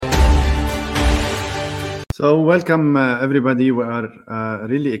So welcome everybody. We are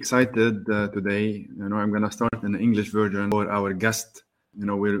really excited today. I'm going to start an English version for our guest.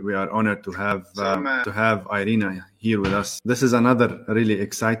 We are honored to have Irina here with us. This is another really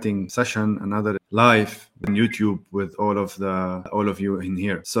exciting session, another live on YouTube with all of you in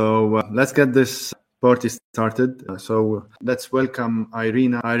here. So let's get this party started. So let's welcome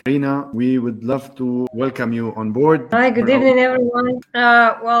Irina. Irina, we would love to welcome you on board. Hi, good evening, everyone.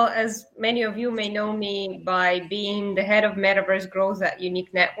 Well, as many of you may know me by being the head of Metaverse Growth at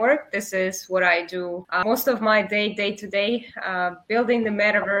Unique Network, this is what I do most of my day to day, building the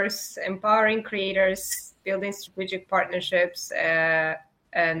Metaverse, empowering creators, building strategic partnerships,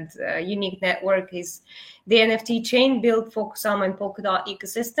 and Unique Network is the NFT chain built for Kusama and Polkadot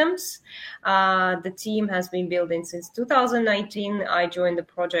ecosystems. The team has been building since 2019. I joined the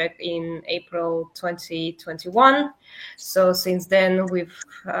project in April 2021. So since then, we've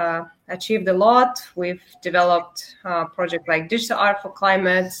achieved a lot. We've developed a project like Digital Art for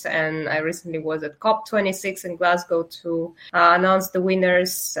Climate, and I recently was at COP26 in Glasgow to announce the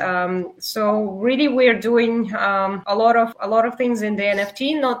winners. So really, we're doing a lot of things in the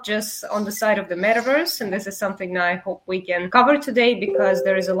NFT, not just on the side of the metaverse. And this is something that I hope we can cover today, because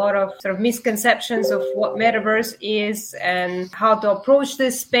there is a lot of sort of misconceptions of what metaverse is and how to approach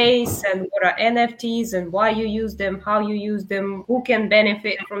this space, and what are NFTs and why you use them, how you use them, who can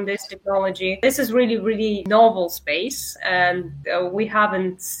benefit from this technology. This is really, really novel space, and we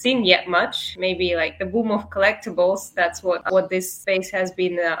haven't seen yet much. Maybe like the boom of collectibles, that's what this space has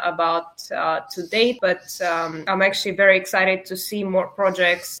been about to date. But I'm actually very excited to see more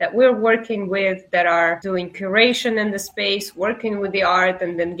projects that we're working with that are doing curation in the space, working with the art,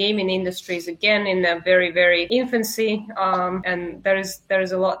 and then gaming industries again in a very, very infancy. And there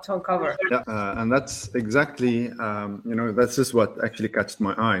is a lot to uncover. Yeah, and that's exactly, that's just what actually catched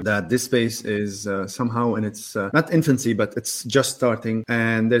my eye, that this space is somehow in its, not infancy, but it's just starting.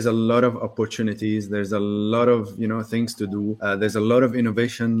 And there's a lot of opportunities. There's a lot of, things to do. There's a lot of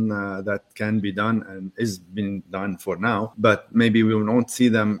innovation that can be done and is being done for now, but maybe we won't see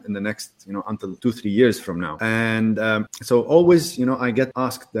them in the next, until 2-3 years from now. And so always, I get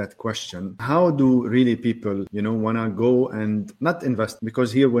asked that question: how do really people, want to go and not invest?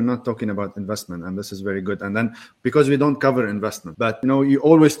 Because here we're not talking about investment, and this is very good. And then because we don't cover investment, but you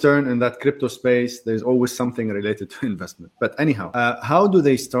always turn in that crypto space, there's always something related to investment. But anyhow, how do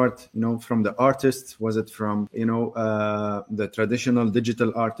they start? From the artists? Was it from the traditional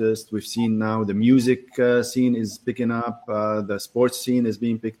digital artists? We've seen now the music scene is picking up, the sports scene is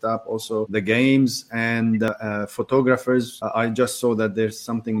being picked up, also the games and photographers. I just saw that there's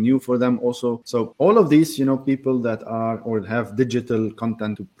something new for them also. So all of these, people that are or have digital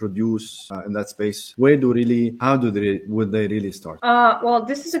content to produce in that space, would they really start? Well,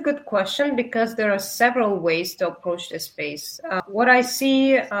 this is a good question, because there are several ways to approach this space. What I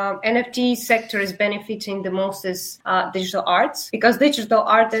see NFT sector is benefiting the most is digital arts, because digital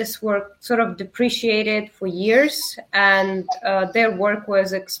artists were sort of depreciated for years, and their work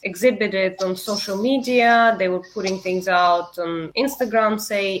was exhibited on social media. They were putting things out on Instagram,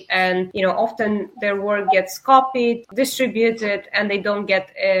 say, and often their work gets copied, distributed, and they don't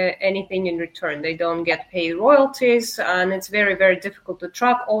get anything in return. They don't get paid royalties, and it's very, very difficult to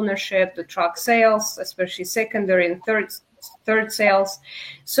track ownership, to track sales, especially secondary and third sales.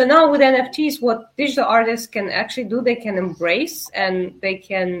 So now with NFTs, what digital artists can actually do, they can embrace, and they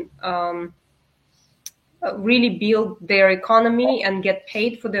can really build their economy and get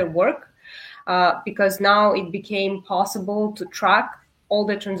paid for their work, because now it became possible to track all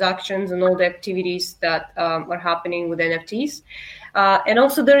the transactions and all the activities that are happening with NFTs. And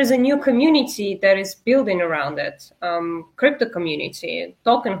also there is a new community that is building around it, crypto community,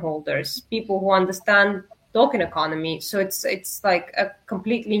 token holders, people who understand token economy. So it's like a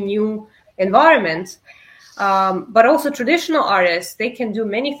completely new environment. But also traditional artists, they can do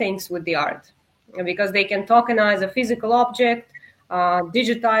many things with the art, because they can tokenize a physical object,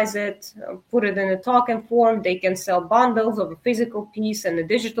 digitize it, put it in a token form. They can sell bundles of a physical piece and a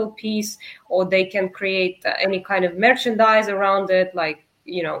digital piece, or they can create any kind of merchandise around it. Like,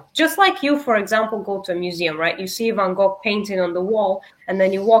 just like you, for example, go to a museum, right? You see Van Gogh painting on the wall, and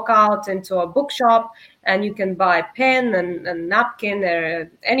then you walk out into a bookshop and you can buy a pen and a napkin or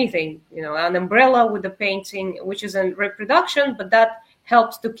anything, an umbrella with the painting, which is a reproduction, but that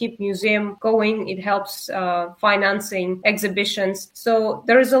helps to keep museum going. It helps financing exhibitions. So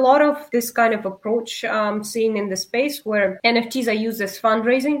there is a lot of this kind of approach seen in the space where NFTs are used as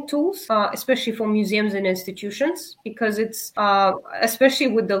fundraising tools, especially for museums and institutions, because it's especially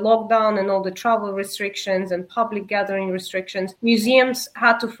with the lockdown and all the travel restrictions and public gathering restrictions, museums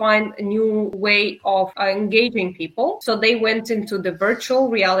had to find a new way of engaging people. So they went into the virtual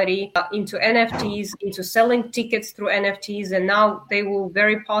reality, into NFTs, into selling tickets through NFTs, and now they will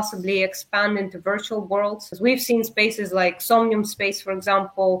very possibly expand into virtual worlds. We've seen spaces like Somnium Space, for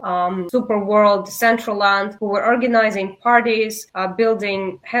example, Superworld, Decentraland, who were organizing parties,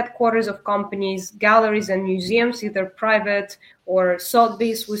 building headquarters of companies, galleries and museums, either private or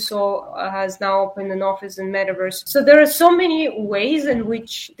Sotheby's, we saw, has now opened an office in Metaverse. So there are so many ways in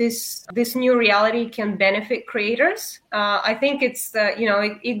which this new reality can benefit creators. I think it's,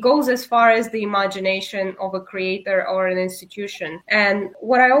 it goes as far as the imagination of a creator or an institution. And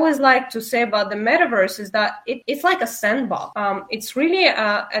what I always like to say about the Metaverse is that it's like a sandbox. It's really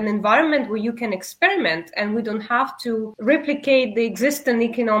an environment where you can experiment, and we don't have to replicate the existing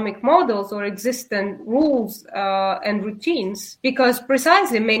economic models or existing rules and routines, because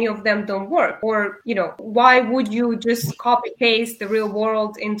precisely many of them don't work. Or, why would you just copy paste the real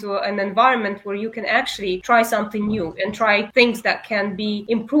world into an environment where you can actually try something new and try things that can be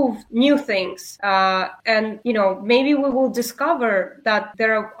improved, new things. And maybe we will discover that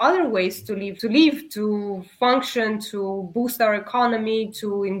there are other ways to live, to function, to boost our economy,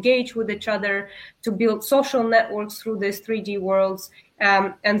 to engage with each other, to build social networks through these 3D worlds.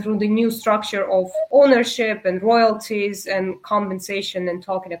 And through the new structure of ownership and royalties and compensation and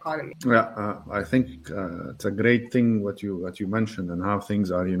token economy. Yeah, I think it's a great thing what you mentioned, and how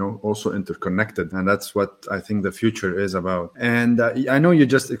things are, also interconnected, and that's what I think the future is about. And I know you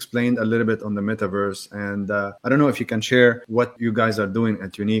just explained a little bit on the metaverse, and I don't know if you can share what you guys are doing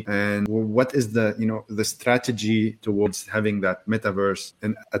at Unique, and what is the the strategy towards having that metaverse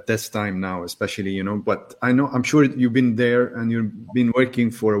at this time now, especially But I'm sure you've been there and you've been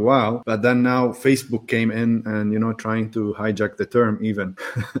working for a while, but then now Facebook came in and trying to hijack the term even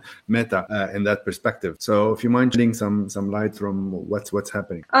meta in that perspective. So if you mind shedding some light from what's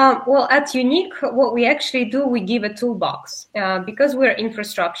happening. Well, at Unique, what we actually do, we give a toolbox. Because we're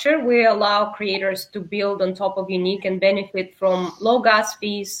infrastructure, we allow creators to build on top of Unique and benefit from low gas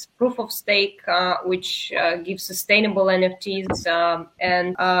fees, proof of stake, which gives sustainable NFTs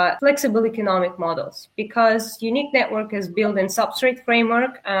and flexible economic models. Because Unique Network is built in substrate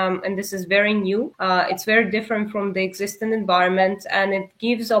framework, and this is very new. It's very different from the existing environment, and it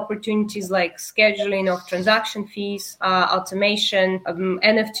gives opportunities like scheduling of transaction fees, automation,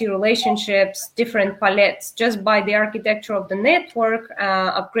 NFT relationships, different palettes. Just by the architecture of the network,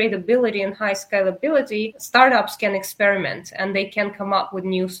 upgradability and high scalability, startups can experiment and they can come up with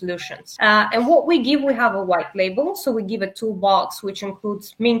new solutions. And what we give, we have a white label. So we give a toolbox, which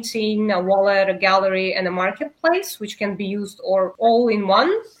includes minting, a wallet, a gallery, and a marketplace, which can be used or all in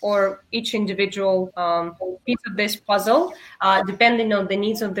one, or each individual piece of this puzzle, depending on the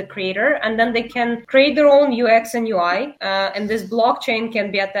needs of the creator. And then they can create their own UX and UI. And this blockchain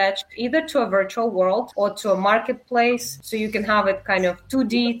can be attached either to a virtual world or to a marketplace. So you can have it kind of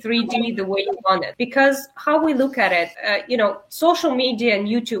 2D, 3D, the way you want it. Because how we look at it, social media and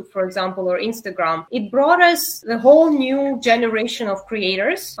YouTube, for example, or Instagram, it brought us the whole new generation of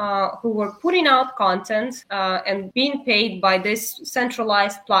creators who were putting out content and being paid by this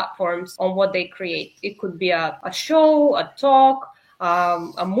centralized platforms on what they create. It could be a show, a talk,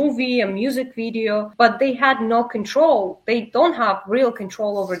 a movie, a music video, but they had no control. They don't have real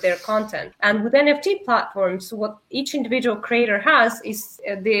control over their content. And with NFT platforms, what each individual creator has is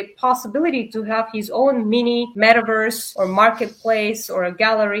the possibility to have his own mini metaverse or marketplace or a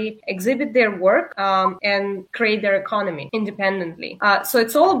gallery, exhibit their work and create their economy independently. So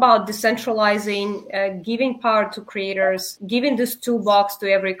it's all about decentralizing, giving power to creators, giving this toolbox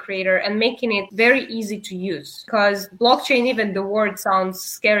to every creator and making it very easy to use. Because blockchain, even the word sounds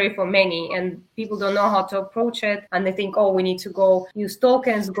scary for many, and people don't know how to approach it, and they think, oh, we need to go use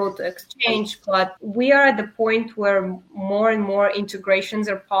tokens, go to exchange. But we are at the point where more and more integrations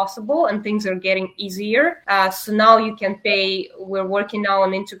are possible and things are getting easier. So now you can pay. We're working now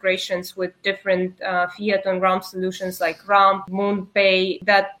on integrations with different fiat on ramp solutions like Ramp, MoonPay,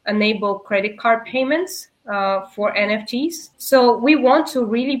 that enable credit card payments for NFTs. So we want to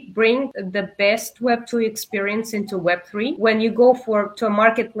really bring the best Web2 experience into Web3. When you go to a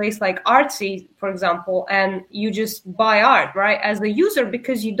marketplace like Artsy, for example, and you just buy art, right, as a user,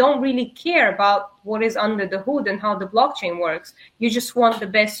 because you don't really care about what is under the hood and how the blockchain works. You just want the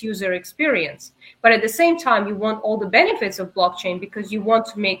best user experience. But at the same time, you want all the benefits of blockchain because you want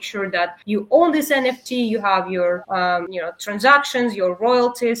to make sure that you own this NFT, you have your transactions, your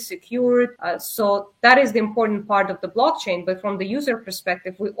royalties secured. So that is the important part of the blockchain. But from the user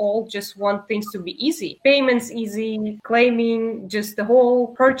perspective, we all just want things to be easy. Payments easy, claiming, just the whole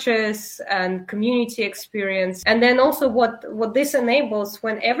purchase and community experience. And then also what this enables,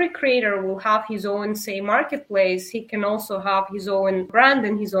 when every creator will have his own, say, marketplace, he can also have his own brand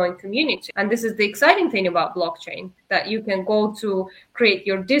and his own community. And this is the exciting thing about blockchain, that you can go to create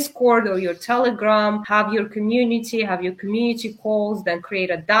your Discord or your Telegram, have your community calls, then create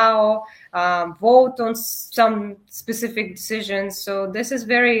a DAO, vote on some specific decisions. So this is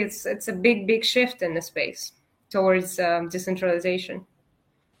it's a big shift in the space towards decentralization.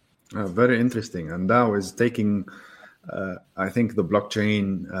 Very interesting. And DAO is taking, I think, the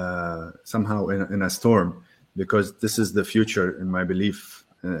blockchain somehow in a storm, because this is the future, in my belief,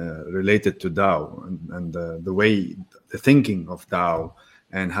 related to DAO and the way, the thinking of DAO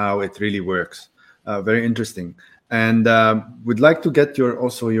and how it really works. Very interesting. And we'd like to get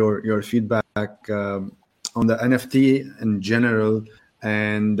your feedback on the NFT in general,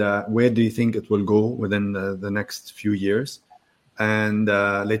 and where do you think it will go within the next few years? And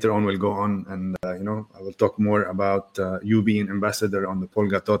later on, we'll go on and I will talk more about you being ambassador on the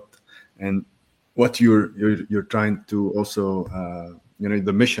Polkadot and what you're trying to also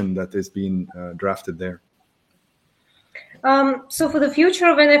the mission that is being drafted there. So for the future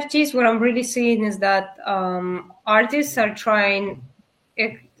of NFTs, what I'm really seeing is that artists are trying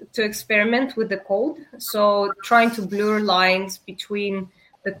to experiment with the code. So trying to blur lines between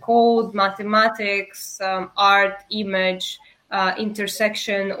the code, mathematics, art, image,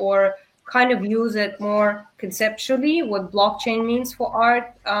 intersection, or kind of use it more conceptually, what blockchain means for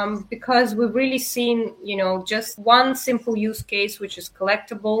art, because we've really seen, just one simple use case, which is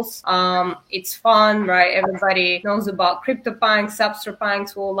collectibles. It's fun, right? Everybody knows about CryptoPunks,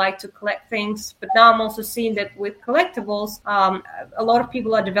 Substrapunks who like to collect things. But now I'm also seeing that with collectibles, a lot of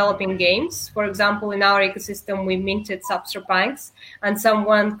people are developing games. For example, in our ecosystem, we minted Substrapunks, and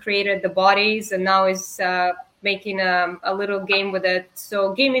someone created the bodies and now is making a little game with it.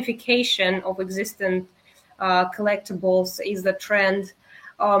 So gamification of existing collectibles is the trend.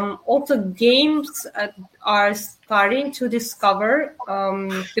 Also, games are starting to discover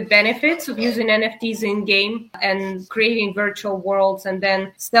the benefits of using NFTs in game and creating virtual worlds, and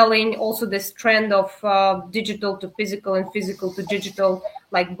then selling. Also, this trend of digital to physical and physical to digital,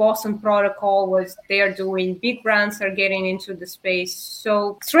 like Boston Protocol was they are doing. Big brands are getting into the space.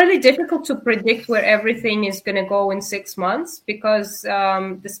 So it's really difficult to predict where everything is going to go in 6 months, because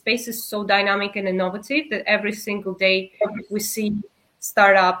the space is so dynamic and innovative that every single day we see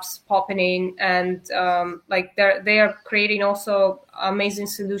startups popping in, and they are creating also amazing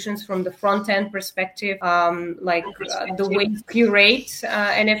solutions from the front end perspective, the way to curate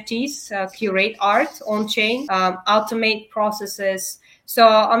NFTs, curate art on chain, automate processes. So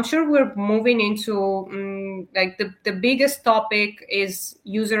I'm sure we're moving into the biggest topic is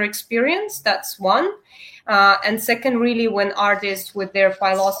user experience. That's one. And second, really, when artists with their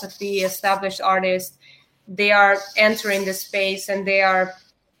philosophy, established artists, they are entering the space and they are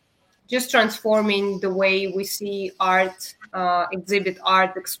just transforming the way we see art, exhibit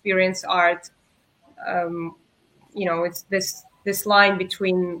art, experience art. It's this line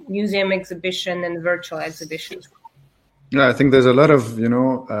between museum exhibition and virtual exhibition. Yeah, I think there's a lot of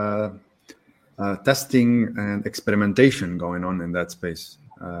testing and experimentation going on in that space,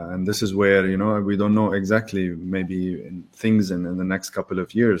 and this is where we don't know exactly, maybe things in the next couple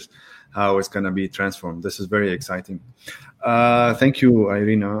of years, how it's going to be transformed. This is very exciting. Thank you,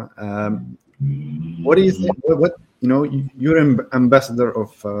 Irina. What do you think? You're an ambassador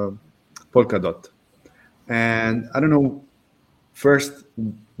of Polkadot, and I don't know. First,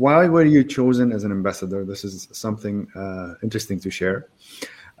 why were you chosen as an ambassador? This is something interesting to share.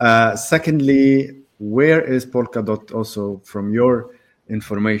 Secondly, where is Polkadot also, from your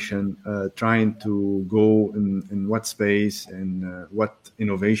information, trying to go in what space and what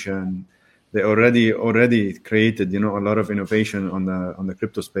innovation? They already created, a lot of innovation on the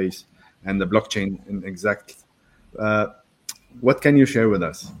crypto space and the blockchain in exact. What can you share with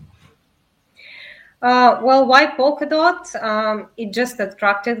us? Why Polkadot? It just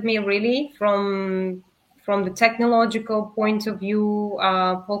attracted me really from the technological point of view.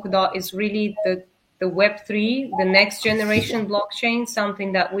 Polkadot is really the Web3, the next generation blockchain,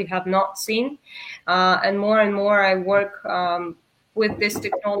 something that we have not seen. And more I work with this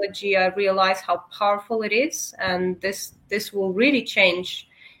technology, I realize how powerful it is. And this will really change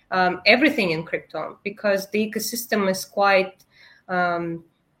everything in crypto, because the ecosystem is quite, there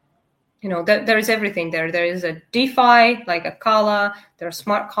is everything there. There is a DeFi, like Akala, there are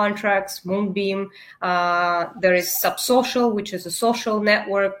smart contracts, Moonbeam, there is Subsocial, which is a social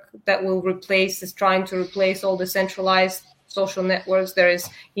network that is trying to replace all the centralized social networks. There is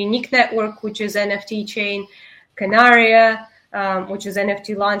Unique Network, which is NFT chain, Canaria, which is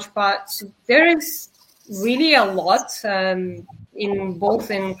NFT Launchpad. So there is really a lot in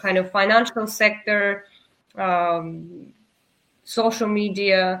kind of financial sector, social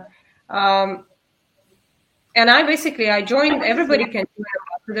media. And I joined, everybody can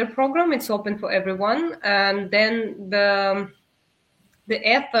do their program. It's open for everyone. And then the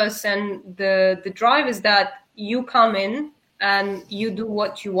ethos and the drive is that you come in and you do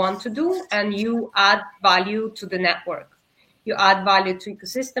what you want to do, and you add value to the network. You add value to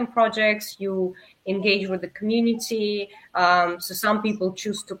ecosystem projects, you engage with the community. So some people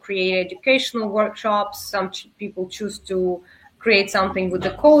choose to create educational workshops, some people choose to create something with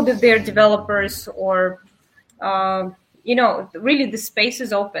the code of their developers, or, really the space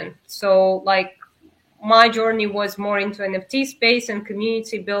is open. So like my journey was more into NFT space and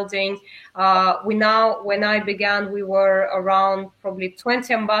community building. When I began, we were around probably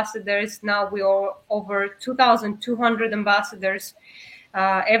 20 ambassadors. Now we are over 2,200 ambassadors.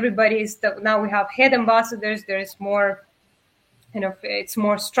 Now we have head ambassadors. There is more, it's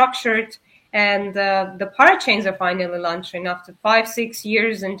more structured. And the parachains are finally launching after 5-6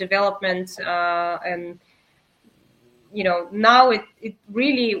 years in development. And now it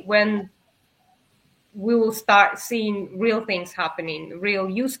really, when we will start seeing real things happening, real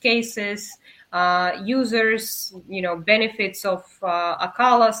use cases, users, benefits of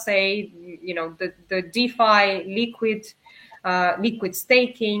Akala, say, the DeFi, liquid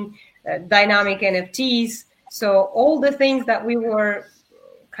staking, dynamic NFTs. So all the things that we were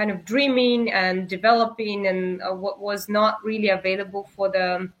kind of dreaming and developing, and what was not really available for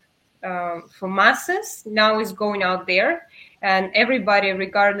masses, now is going out there. And everybody,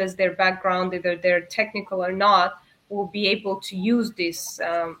 regardless their background, either they're technical or not, will be able to use this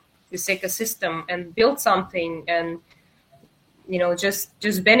ecosystem and build something, and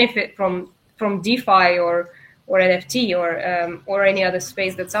just benefit from DeFi or NFT or any other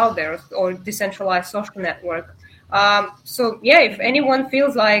space that's out there, or decentralized social network. So yeah, if anyone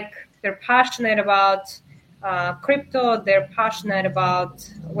feels like they're passionate about crypto, they're passionate about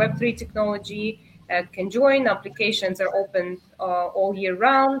Web3 technology, can join. Applications are open all year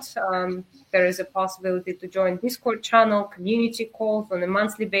round. There is a possibility to join Discord channel, community calls on a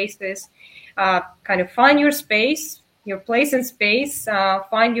monthly basis. Kind of find your space, your place in space,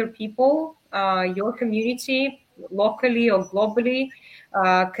 find your people, your community, locally or globally,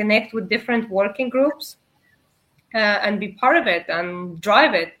 connect with different working groups, and be part of it and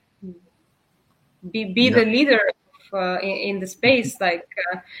drive it. Be the leader in the space.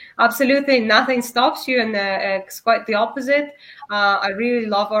 Absolutely nothing stops you, and it's quite the opposite. I really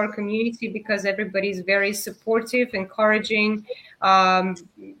love our community because everybody's very supportive, encouraging.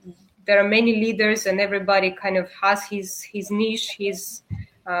 There are many leaders, and everybody kind of has his niche, his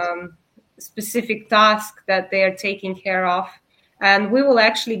specific task that they are taking care of. And we will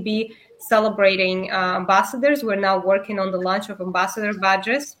actually be celebrating ambassadors. We're now working on the launch of ambassador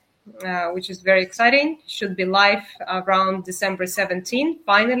badges, which is very exciting. Should be live around December 17th.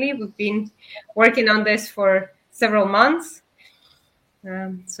 Finally, we've been working on this for several months.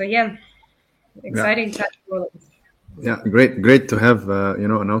 So yeah, exciting time. Yeah, great to have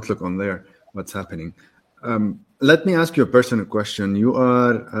an outlook on there, what's happening. Let me ask you a personal question. You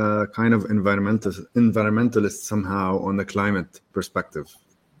are kind of environmentalist somehow on the climate perspective.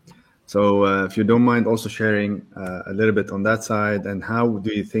 So if you don't mind also sharing a little bit on that side, and how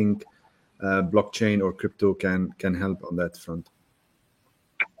do you think blockchain or crypto can help on that front?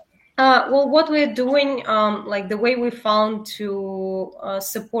 Well, what we're doing, the way we found to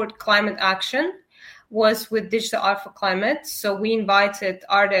support climate action was with Digital Art for Climate. So we invited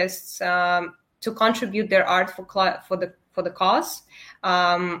artists to contribute their art for the cause,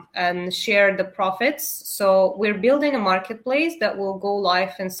 and share the profits. So we're building a marketplace that will go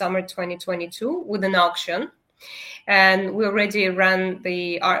live in summer 2022 with an auction. And we already ran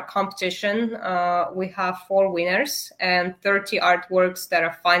the art competition. We have 4 winners and 30 artworks that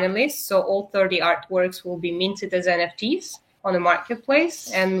are finalists. So all 30 artworks will be minted as NFTs on the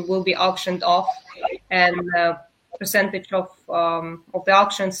marketplace and will be auctioned off. And percentage of the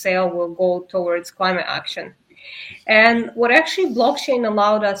auction sale will go towards climate action. And what actually blockchain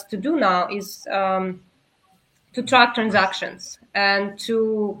allowed us to do now is to track transactions and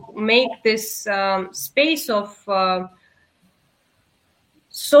to make this space of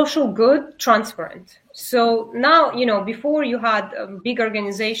social good transparent. So now, before you had a big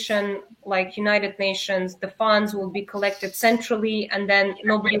organization like United Nations, the funds will be collected centrally, and then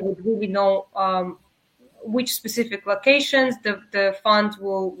nobody would really know which specific locations the fund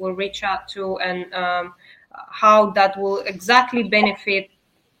will reach out to, and how that will exactly benefit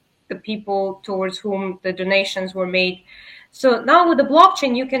the people towards whom the donations were made. So now with the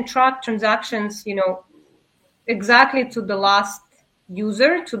blockchain, you can track transactions, exactly to the last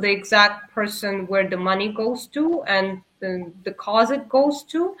user, to the exact person where the money goes to and the cause it goes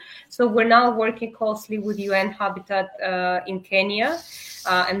to. So we're now working closely with UN Habitat in Kenya,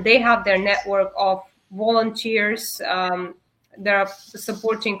 and they have their network of volunteers that are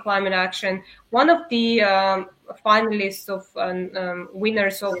supporting climate action. One of the finalists of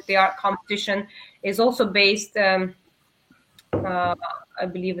winners of the art competition is also based, I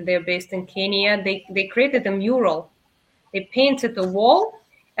believe they're based in Kenya. They created a mural. They painted a wall.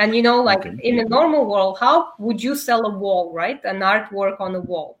 And, okay. In a normal world, how would you sell a wall, right? An artwork on a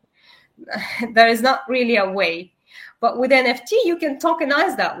wall. There is not really a way. But with NFT, you can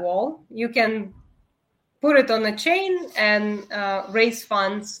tokenize that wall. You can put it on a chain and raise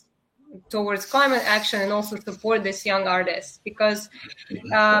funds towards climate action and also support this young artist, because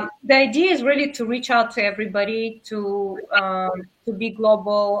the idea is really to reach out to everybody, to be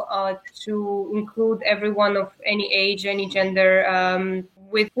global, to include everyone of any age, any gender,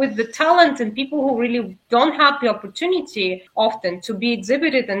 with the talent and people who really don't have the opportunity often to be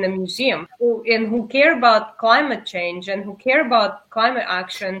exhibited in the museum, and who care about climate change and who care about climate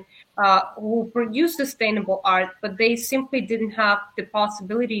action, who produce sustainable art, but they simply didn't have the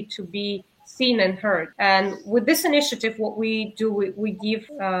possibility to be seen and heard. And with this initiative, what we do, we give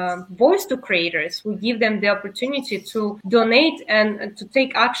voice to creators. We give them the opportunity to donate and to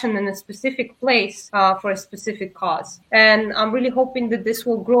take action in a specific place for a specific cause. And I'm really hoping that this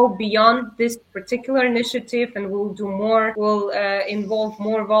will grow beyond this particular initiative, and we'll do more. We'll involve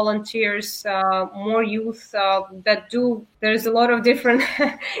more volunteers, more youth that do. There's a lot of different,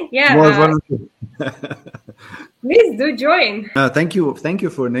 more volunteers. Please do join. Thank you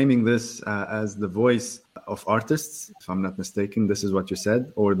for naming this as the voice of artists. If I'm not mistaken, this is what you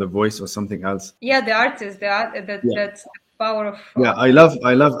said, or the voice or something else. Yeah, the artist, that's power of. I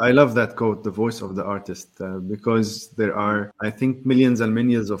love that quote, the voice of the artist, because there are, I think, millions and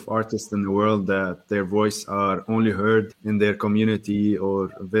millions of artists in the world that their voice are only heard in their community or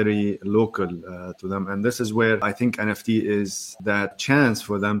very local to them. And this is where I think NFT is that chance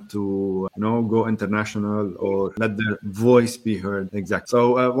for them to, go international or let their voice be heard. Exactly.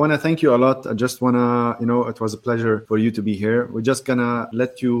 So I want to thank you a lot. I just want to, it was a pleasure for you to be here. We're just going to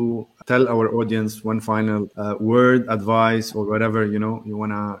let you tell our audience one final word, advice, or whatever you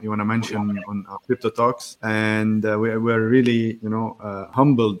wanna mention on CryptoTalks. And we're really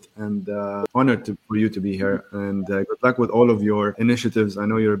humbled and honored for you to be here. And good luck with all of your initiatives. I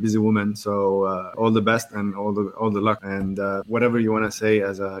know you're a busy woman, so all the best and all the luck. And whatever you want to say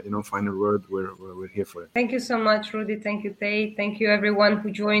as a final word, we're here for it. Thank you so much, Rudy. Thank you, Tay. Thank you, everyone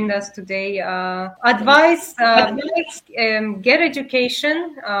who joined us today. Advice: get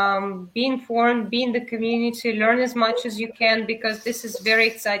education. Be informed, be in the community, learn as much as you can, because this is very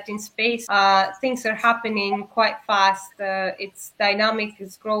exciting space. Things are happening quite fast. It's dynamic,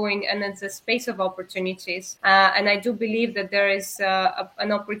 it's growing, and it's a space of opportunities. And I do believe that there is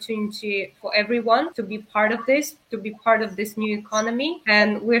an opportunity for everyone to be part of this, to be part of this new economy.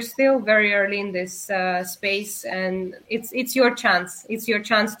 And we're still very early in this space, and it's your chance. It's your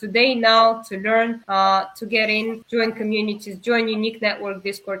chance today, now, to learn, to get in, join communities, join Unique Network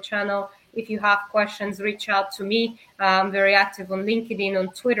Discord channel. If you have questions, reach out to me. I'm very active on LinkedIn, on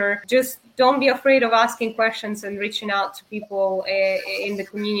Twitter. Just don't be afraid of asking questions and reaching out to people in the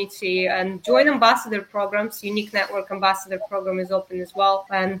community, and join ambassador programs. Unique Network Ambassador Program is open as well.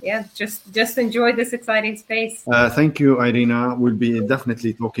 And just enjoy this exciting space. Thank you, Irina. We'll be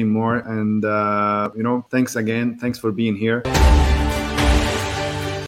definitely talking more. And, thanks again. Thanks for being here.